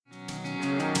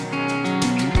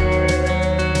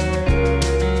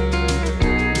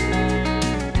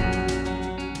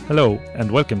Hello and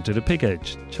welcome to the Pig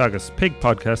Edge, Teagasc's pig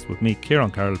podcast with me,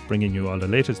 Kieran Carroll, bringing you all the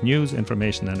latest news,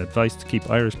 information and advice to keep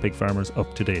Irish pig farmers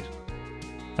up to date.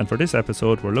 And for this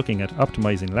episode we're looking at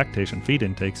optimising lactation feed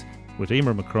intakes with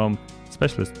Emer McCrum,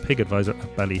 Specialist Pig Advisor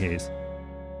at Ballyhaise.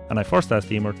 And I first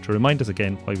asked Emer to remind us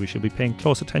again why we should be paying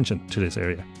close attention to this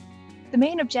area. The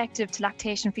main objective to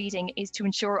lactation feeding is to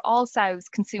ensure all sows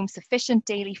consume sufficient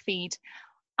daily feed,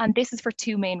 and this is for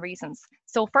two main reasons.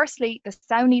 So firstly, the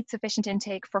sow needs sufficient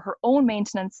intake for her own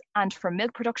maintenance and for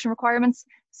milk production requirements.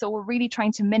 So we're really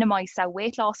trying to minimise sow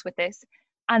weight loss with this.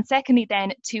 And secondly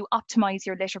then, to optimise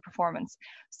your litter performance.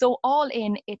 So all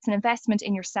in, it's an investment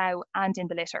in your sow and in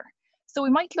the litter. So we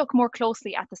might look more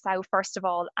closely at the sow first of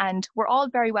all, and we're all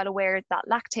very well aware that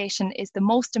lactation is the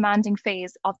most demanding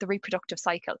phase of the reproductive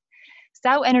cycle.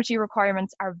 Sow energy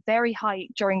requirements are very high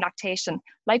during lactation.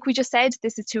 Like we just said,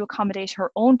 this is to accommodate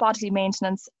her own bodily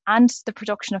maintenance and the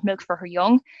production of milk for her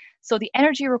young. So the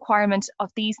energy requirement of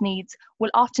these needs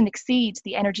will often exceed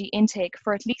the energy intake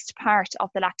for at least part of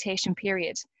the lactation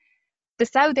period. The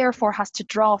sow therefore has to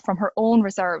draw from her own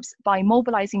reserves by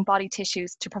mobilising body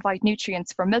tissues to provide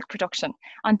nutrients for milk production,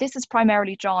 and this is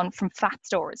primarily drawn from fat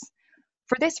stores.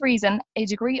 For this reason, a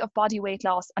degree of body weight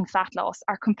loss and fat loss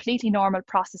are completely normal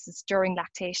processes during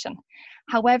lactation.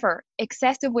 However,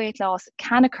 excessive weight loss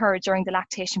can occur during the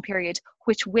lactation period,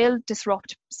 which will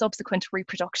disrupt subsequent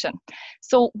reproduction.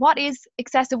 So what is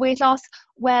excessive weight loss?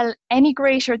 Well, any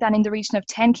greater than in the region of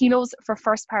 10 kilos for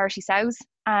first parity sows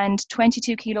and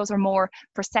 22 kilos or more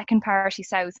for second parity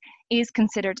sows is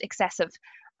considered excessive.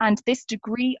 And this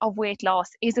degree of weight loss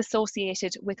is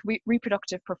associated with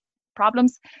reproductive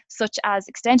problems such as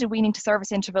extended weaning to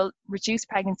service interval, reduced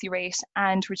pregnancy rate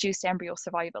and reduced embryo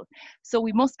survival. So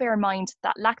we must bear in mind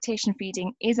that lactation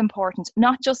feeding is important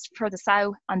not just for the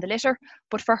sow and the litter,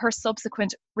 but for her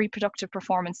subsequent reproductive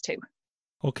performance too.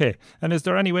 Okay, and is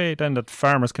there any way then that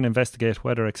farmers can investigate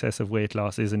whether excessive weight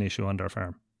loss is an issue on their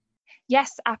farm?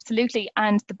 Yes, absolutely.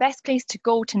 And the best place to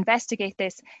go to investigate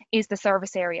this is the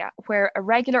service area, where a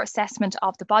regular assessment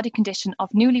of the body condition of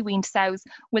newly weaned sows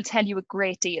will tell you a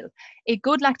great deal. A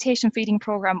good lactation feeding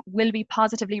programme will be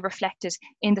positively reflected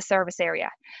in the service area.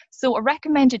 So a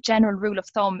recommended general rule of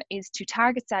thumb is to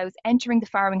target sows entering the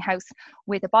farming house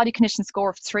with a body condition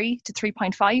score of 3 to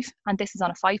 3.5, and this is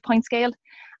on a 5-point scale.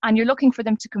 And you're looking for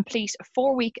them to complete a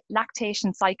 4-week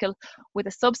lactation cycle with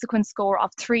a subsequent score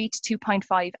of 3 to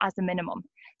 2.5 as a minimum.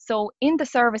 So in the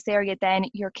service area then,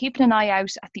 you're keeping an eye out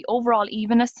at the overall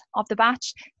evenness of the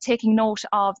batch, taking note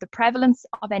of the prevalence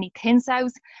of any thin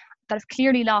sows that have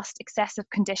clearly lost excessive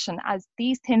condition, as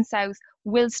these thin sows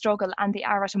will struggle and they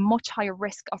are at a much higher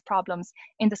risk of problems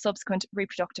in the subsequent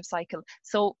reproductive cycle.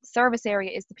 So service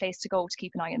area is the place to go to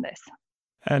keep an eye on this.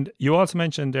 And you also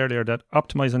mentioned earlier that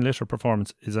optimising litter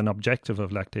performance is an objective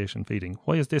of lactation feeding.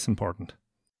 Why is this important?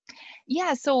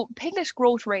 Yeah, so piglet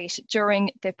growth rate during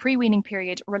the pre-weaning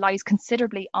period relies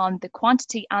considerably on the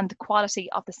quantity and the quality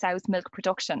of the sow's milk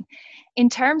production. In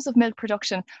terms of milk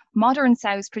production, modern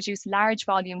sows produce large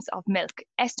volumes of milk,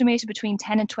 estimated between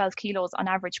 10 and 12 kilos on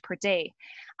average per day.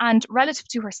 And relative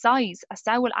to her size, a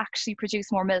sow will actually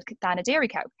produce more milk than a dairy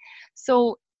cow.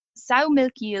 So sow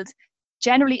milk yield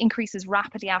generally increases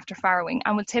rapidly after farrowing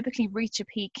and will typically reach a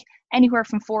peak anywhere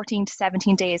from 14 to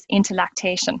 17 days into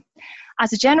lactation.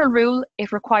 As a general rule,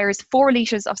 it requires 4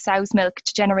 litres of sow's milk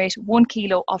to generate 1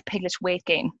 kilo of piglet weight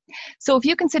gain. So if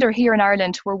you consider here in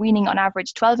Ireland, we're weaning on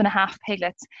average 12.5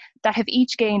 piglets that have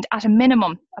each gained at a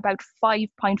minimum about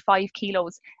 5.5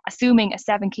 kilos, assuming a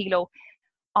 7 kilo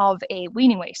of a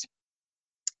weaning weight.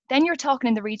 Then you're talking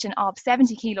in the region of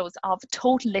 70 kilos of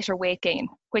total litter weight gain,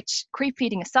 which, creep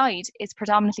feeding aside, is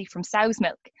predominantly from sow's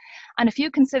milk. And if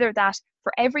you consider that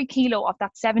for every kilo of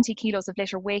that 70 kilos of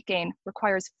litter weight gain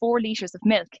requires 4 litres of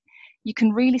milk, you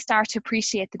can really start to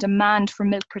appreciate the demand for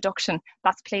milk production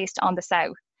that's placed on the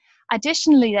sow.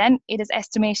 Additionally then, it is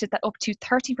estimated that up to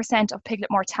 30% of piglet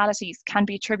mortalities can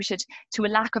be attributed to a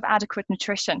lack of adequate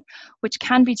nutrition, which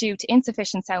can be due to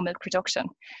insufficient sow milk production.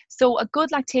 So a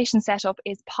good lactation setup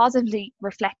is positively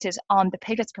reflected on the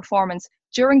piglet's performance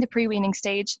during the pre-weaning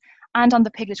stage and on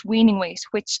the piglet weaning weight,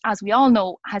 which, as we all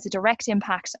know, has a direct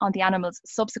impact on the animal's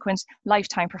subsequent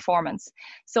lifetime performance.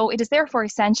 So it is therefore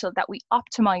essential that we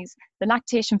optimise the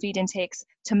lactation feed intakes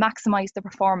to maximise the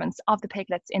performance of the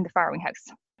piglets in the farrowing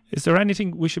house. Is there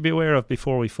anything we should be aware of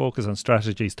before we focus on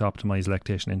strategies to optimise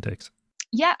lactation intakes?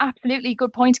 Yeah, absolutely.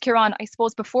 Good point, Kieran. I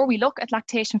suppose before we look at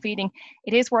lactation feeding,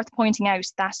 it is worth pointing out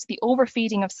that the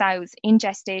overfeeding of sows in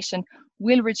gestation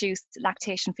will reduce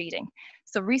lactation feeding.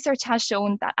 So research has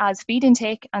shown that as feed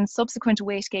intake and subsequent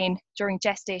weight gain during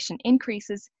gestation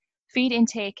increases, feed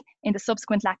intake in the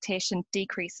subsequent lactation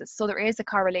decreases. So there is a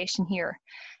correlation here.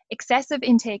 Excessive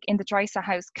intake in the dry sow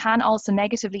house can also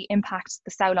negatively impact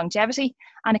the sow longevity,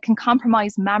 and it can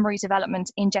compromise mammary development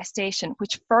in gestation,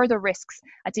 which further risks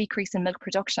a decrease in milk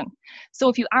production. So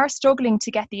if you are struggling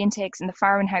to get the intakes in the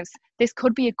farrowing house, this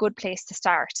could be a good place to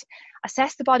start.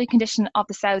 Assess the body condition of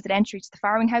the sows at entry to the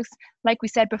farrowing house. Like we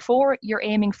said before, you're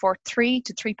aiming for 3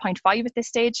 to 3.5 at this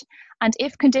stage. And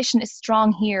if condition is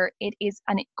strong here, it is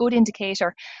a good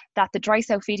indicator that the dry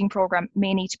sow feeding program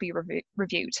may need to be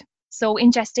reviewed. So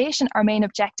in gestation, our main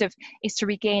objective is to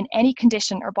regain any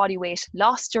condition or body weight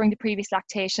lost during the previous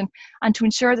lactation and to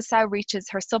ensure the sow reaches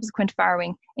her subsequent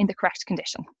farrowing in the correct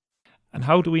condition. And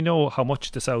how do we know how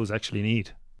much the sows actually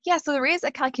need? Yeah, so there is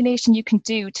a calculation you can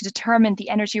do to determine the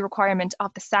energy requirement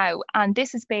of the sow, and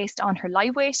this is based on her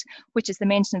live weight, which is the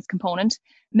maintenance component,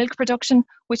 milk production,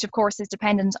 which of course is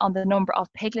dependent on the number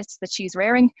of piglets that she's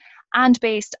rearing, and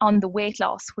based on the weight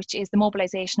loss, which is the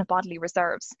mobilization of bodily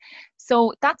reserves.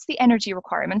 So that's the energy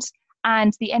requirement.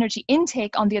 And the energy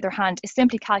intake, on the other hand, is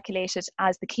simply calculated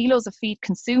as the kilos of feed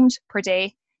consumed per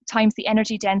day times the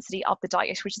energy density of the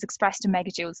diet, which is expressed in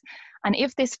megajoules. And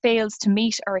if this fails to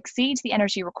meet or exceed the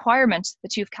energy requirement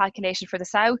that you've calculated for the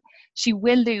sow, she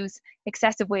will lose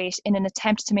excessive weight in an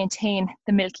attempt to maintain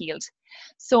the milk yield.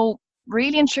 So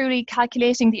really and truly,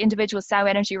 calculating the individual sow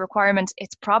energy requirement,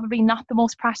 it's probably not the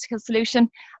most practical solution.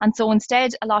 And so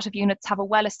instead, a lot of units have a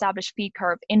well-established feed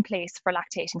curve in place for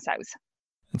lactating sows.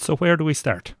 And so where do we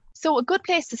start? So a good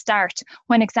place to start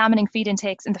when examining feed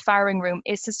intakes in the farrowing room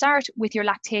is to start with your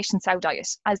lactation sow diet,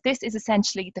 as this is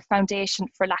essentially the foundation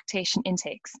for lactation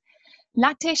intakes.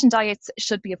 Lactation diets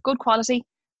should be of good quality,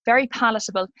 very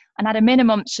palatable, and at a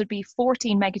minimum should be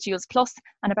 14 megajoules plus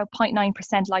and about 0.9%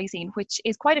 lysine, which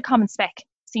is quite a common spec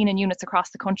seen in units across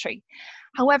the country.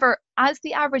 However, as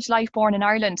the average life born in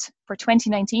Ireland for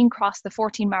 2019 crossed the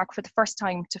 14 mark for the first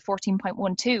time to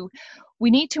 14.12,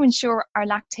 we need to ensure our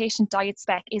lactation diet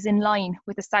spec is in line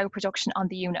with the sow production on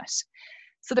the unit.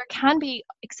 So there can be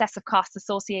excessive costs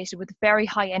associated with very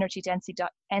high energy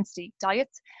density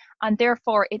diets, and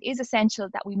therefore it is essential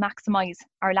that we maximise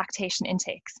our lactation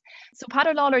intakes. So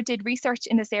Pato Lawler did research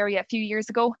in this area a few years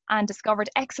ago and discovered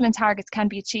excellent targets can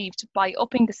be achieved by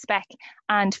upping the spec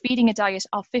and feeding a diet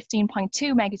of 15.2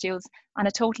 megajoules and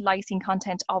a total lysine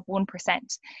content of 1%.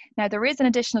 Now there is an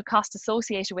additional cost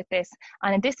associated with this,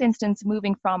 and in this instance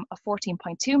moving from a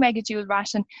 14.2 megajoule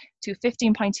ration to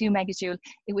 15.2 megajoule,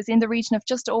 it was in the region of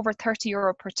just over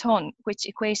 €30 per tonne, which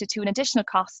equated to an additional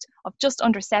cost of just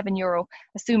under €7,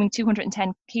 assuming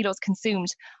 210 kilos consumed,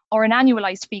 or an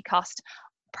annualised feed cost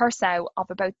per sow of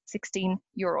about €16.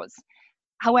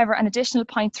 However, an additional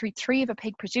 0.33 of a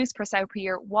pig produced per sow per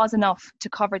year was enough to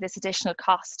cover this additional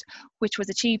cost, which was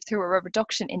achieved through a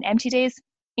reduction in empty days,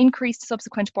 increased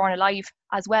subsequent born alive,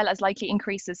 as well as likely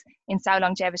increases in sow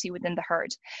longevity within the herd.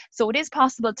 So it is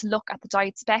possible to look at the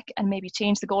diet spec and maybe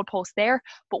change the goalpost there.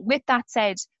 But with that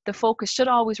said, the focus should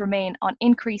always remain on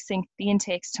increasing the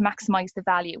intakes to maximise the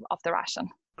value of the ration.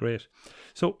 Great.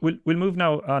 So we'll move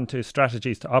now on to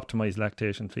strategies to optimise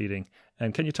lactation feeding.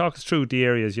 And can you talk us through the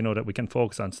areas, that we can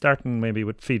focus on, starting maybe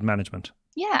with feed management?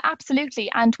 Yeah, absolutely.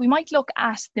 And we might look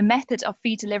at the method of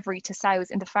feed delivery to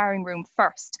sows in the farrowing room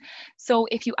first. So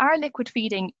if you are liquid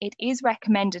feeding, it is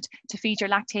recommended to feed your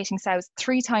lactating sows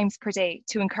 3 times per day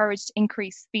to encourage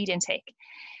increased feed intake.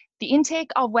 The intake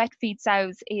of wet feed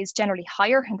sows is generally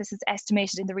higher, and this is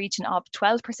estimated in the region of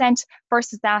 12%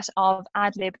 versus that of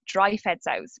ad-lib dry fed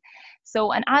sows.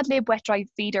 So an ad-lib wet dry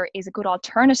feeder is a good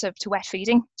alternative to wet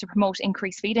feeding to promote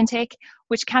increased feed intake,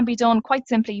 which can be done quite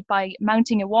simply by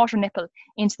mounting a water nipple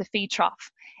into the feed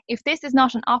trough. If this is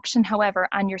not an option, however,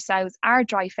 and your sows are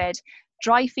dry fed,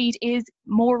 dry feed is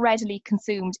more readily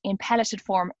consumed in pelleted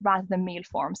form rather than meal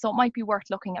form. So it might be worth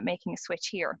looking at making a switch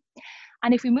here.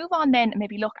 And if we move on then and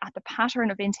maybe look at the pattern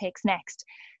of intakes next,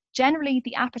 generally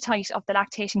the appetite of the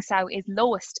lactating sow is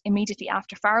lowest immediately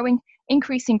after farrowing,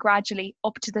 increasing gradually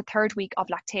up to the 3rd week of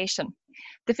lactation.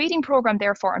 The feeding programme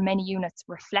therefore in many units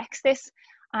reflects this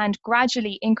and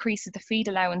gradually increases the feed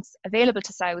allowance available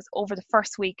to sows over the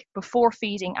 1st week before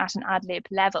feeding at an ad-lib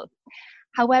level.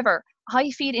 However, high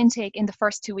feed intake in the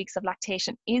first 2 weeks of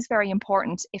lactation is very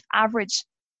important if average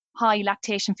high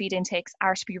lactation feed intakes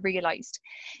are to be realised.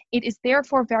 It is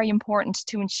therefore very important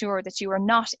to ensure that you are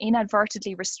not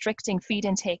inadvertently restricting feed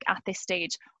intake at this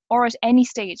stage or at any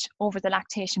stage over the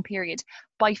lactation period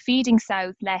by feeding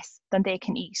sows less than they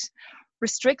can eat.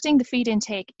 Restricting the feed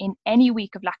intake in any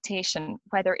week of lactation,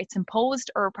 whether it's imposed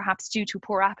or perhaps due to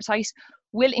poor appetite,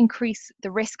 will increase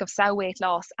the risk of sow weight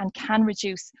loss and can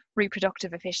reduce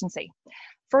reproductive efficiency.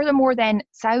 Furthermore then,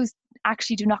 sows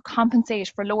actually do not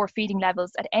compensate for lower feeding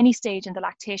levels at any stage in the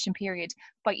lactation period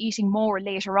by eating more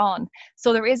later on.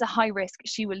 So there is a high risk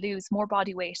she will lose more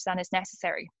body weight than is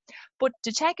necessary. But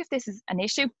to check if this is an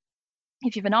issue,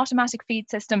 if you have an automatic feed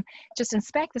system, just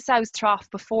inspect the sow's trough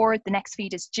before the next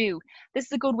feed is due. This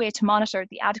is a good way to monitor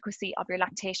the adequacy of your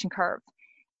lactation curve.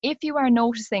 If you are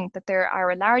noticing that there are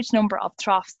a large number of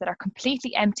troughs that are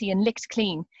completely empty and licked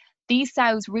clean, these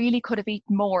sows really could have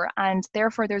eaten more, and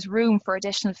therefore there's room for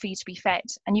additional feed to be fed.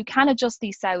 And you can adjust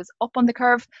these sows up on the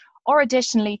curve, or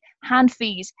additionally hand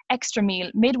feed extra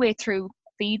meal midway through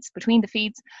feeds, between the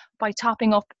feeds, by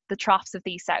topping up the troughs of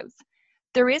these sows.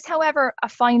 There is, however, a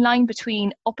fine line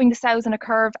between upping the sows on a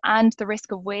curve and the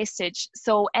risk of wastage.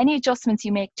 So any adjustments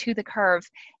you make to the curve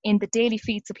in the daily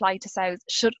feed supply to sows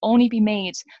should only be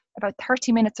made about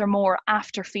 30 minutes or more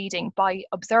after feeding by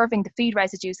observing the feed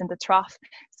residues in the trough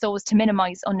so as to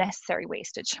minimise unnecessary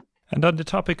wastage. And on the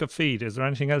topic of feed, is there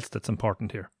anything else that's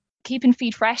important here? Keeping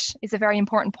feed fresh is a very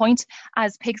important point,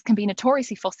 as pigs can be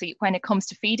notoriously fussy when it comes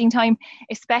to feeding time,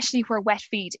 especially where wet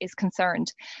feed is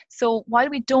concerned. So while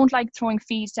we don't like throwing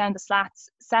feed down the slats,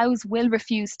 sows will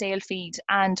refuse stale feed,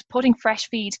 and putting fresh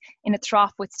feed in a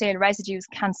trough with stale residues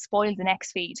can spoil the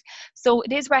next feed. So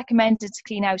it is recommended to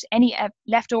clean out any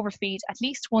leftover feed at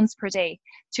least once per day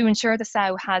to ensure the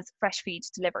sow has fresh feed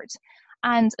delivered.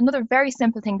 And another very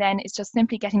simple thing then is just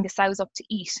simply getting the sows up to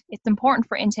eat. It's important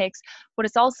for intakes, but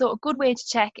it's also a good way to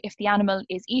check if the animal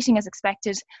is eating as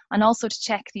expected, and also to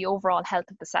check the overall health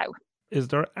of the sow. Is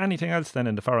there anything else then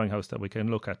in the farrowing house that we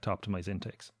can look at to optimise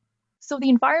intakes? So the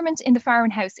environment in the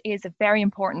farrowing house is a very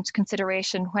important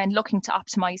consideration when looking to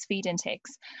optimise feed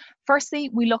intakes. Firstly,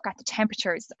 we look at the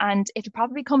temperatures, and it'll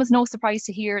probably come as no surprise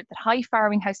to hear that high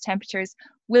farrowing house temperatures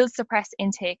will suppress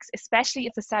intakes, especially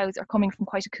if the sows are coming from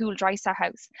quite a cool dry sow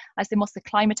house, as they must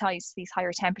acclimatise to these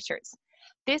higher temperatures.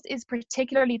 This is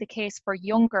particularly the case for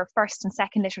younger first and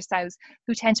second litter sows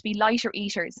who tend to be lighter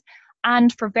eaters,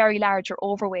 and for very large or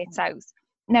overweight sows.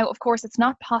 Now, of course, it's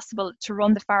not possible to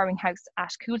run the farrowing house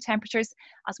at cool temperatures,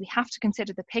 as we have to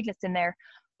consider the piglets in there.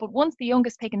 But once the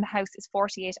youngest pig in the house is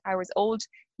 48 hours old,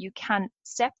 you can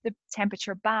step the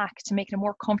temperature back to make it a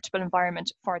more comfortable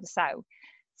environment for the sow.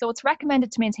 So it's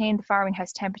recommended to maintain the farrowing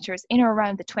house temperatures in or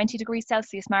around the 20 degrees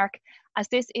Celsius mark, as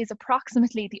this is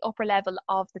approximately the upper level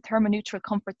of the thermoneutral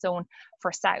comfort zone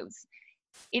for sows.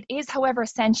 It is, however,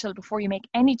 essential before you make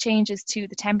any changes to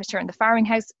the temperature in the farrowing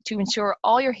house to ensure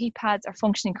all your heat pads are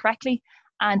functioning correctly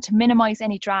and to minimise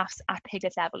any drafts at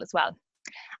piglet level as well.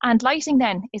 And lighting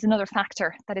then is another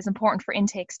factor that is important for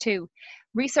intakes too.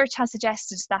 Research has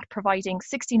suggested that providing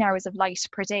 16 hours of light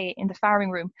per day in the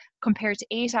farrowing room compared to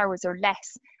 8 hours or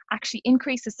less actually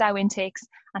increases sow intakes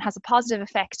and has a positive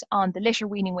effect on the litter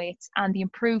weaning weights and the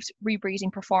improved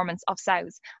rebreeding performance of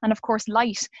sows. And of course,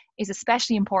 light is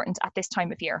especially important at this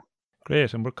time of year.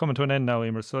 Great, and we're coming to an end now,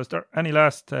 Emer. So is there any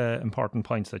last important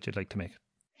points that you'd like to make?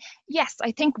 Yes,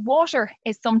 I think water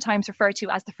is sometimes referred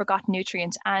to as the forgotten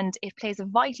nutrient, and it plays a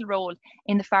vital role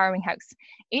in the farrowing house.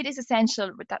 It is essential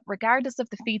that regardless of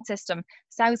the feed system,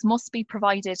 sows must be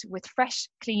provided with fresh,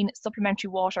 clean, supplementary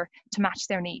water to match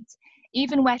their needs.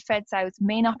 Even wet-fed sows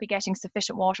may not be getting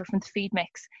sufficient water from the feed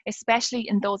mix, especially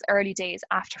in those early days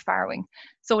after farrowing.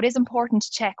 So it is important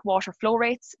to check water flow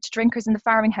rates to drinkers in the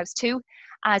farrowing house too,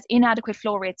 as inadequate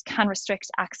flow rates can restrict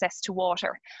access to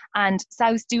water. And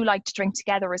sows do like to drink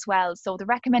together as well, so the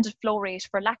recommended flow rate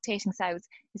for lactating sows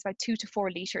is about 2 to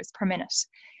 4 litres per minute.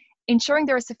 Ensuring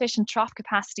there is sufficient trough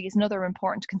capacity is another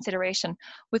important consideration.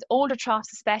 With older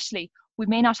troughs especially, we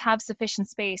may not have sufficient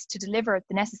space to deliver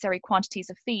the necessary quantities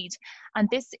of feed, and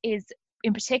this is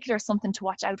in particular something to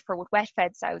watch out for with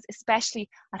wet-fed sows, especially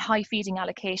at high feeding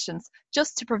allocations,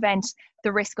 just to prevent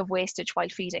the risk of wastage while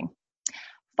feeding.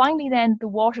 Finally then, the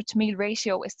water to meal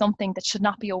ratio is something that should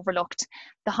not be overlooked.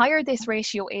 The higher this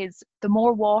ratio is, the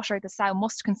more water the sow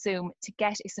must consume to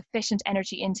get a sufficient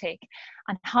energy intake.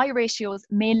 And high ratios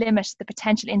may limit the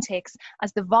potential intakes,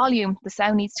 as the volume the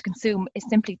sow needs to consume is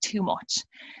simply too much.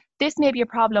 This may be a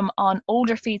problem on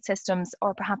older feed systems,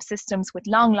 or perhaps systems with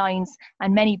long lines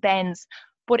and many bends,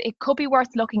 but it could be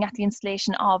worth looking at the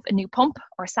installation of a new pump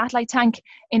or satellite tank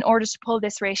in order to pull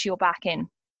this ratio back in.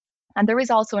 And there is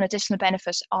also an additional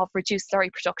benefit of reduced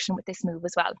slurry production with this move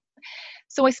as well.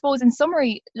 So I suppose in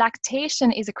summary,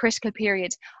 lactation is a critical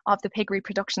period of the pig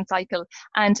reproduction cycle,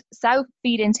 and sow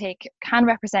feed intake can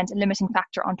represent a limiting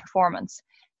factor on performance.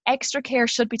 Extra care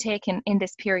should be taken in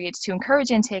this period to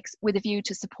encourage intakes with a view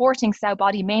to supporting sow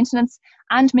body maintenance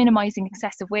and minimising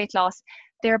excessive weight loss,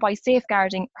 thereby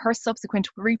safeguarding her subsequent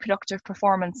reproductive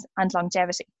performance and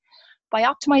longevity. By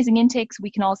optimising intakes,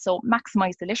 we can also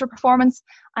maximise the litter performance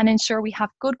and ensure we have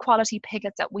good quality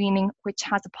piglets at weaning, which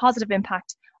has a positive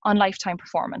impact on lifetime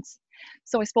performance.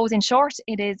 So I suppose in short,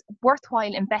 it is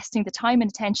worthwhile investing the time and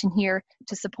attention here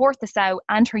to support the sow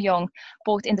and her young,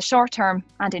 both in the short term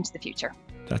and into the future.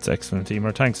 That's excellent,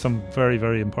 Emer. Thanks. Some very,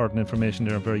 very important information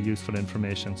there, very useful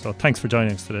information. So thanks for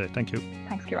joining us today. Thank you.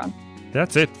 Thanks, Kieran.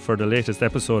 That's it for the latest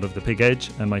episode of The Pig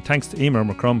Edge, and my thanks to Emer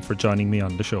McCrum for joining me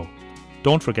on the show.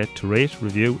 Don't forget to rate,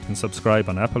 review and subscribe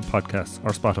on Apple Podcasts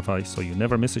or Spotify so you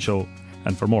never miss a show.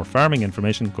 And for more farming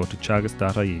information, go to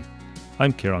teagasc.ie.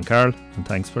 I'm Kieran Carroll, and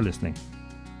thanks for listening.